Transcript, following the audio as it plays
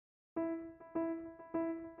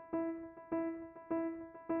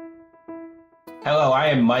Hello, I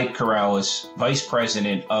am Mike Corrales, Vice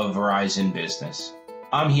President of Verizon Business.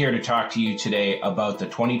 I'm here to talk to you today about the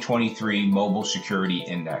 2023 Mobile Security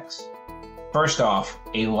Index. First off,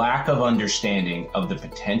 a lack of understanding of the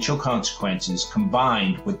potential consequences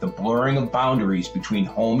combined with the blurring of boundaries between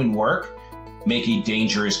home and work make a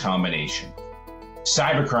dangerous combination.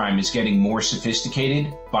 Cybercrime is getting more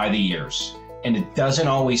sophisticated by the years, and it doesn't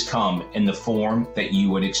always come in the form that you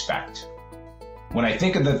would expect. When I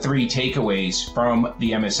think of the three takeaways from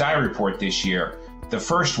the MSI report this year, the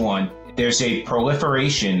first one, there's a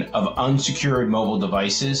proliferation of unsecured mobile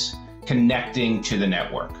devices connecting to the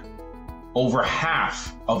network. Over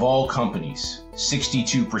half of all companies,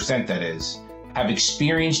 62% that is, have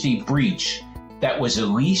experienced a breach that was at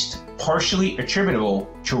least partially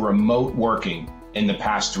attributable to remote working in the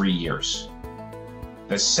past 3 years.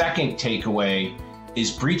 The second takeaway is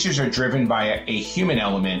breaches are driven by a human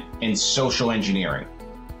element in social engineering.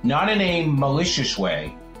 Not in a malicious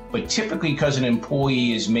way, but typically because an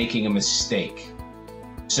employee is making a mistake.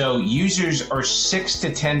 So users are 6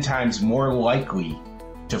 to 10 times more likely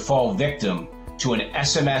to fall victim to an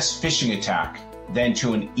SMS phishing attack than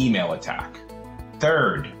to an email attack.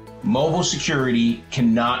 Third, mobile security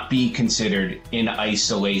cannot be considered in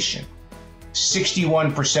isolation.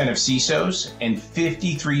 61% of CISOs and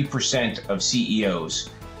 53% of CEOs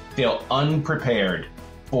feel unprepared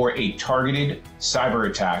for a targeted cyber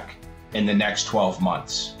attack in the next 12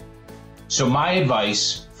 months. So my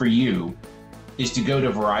advice for you is to go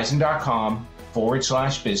to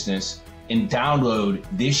verizon.com/business and download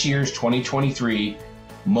this year's 2023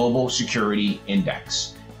 Mobile Security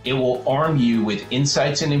Index. It will arm you with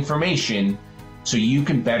insights and information so you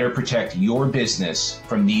can better protect your business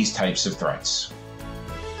from these types of threats.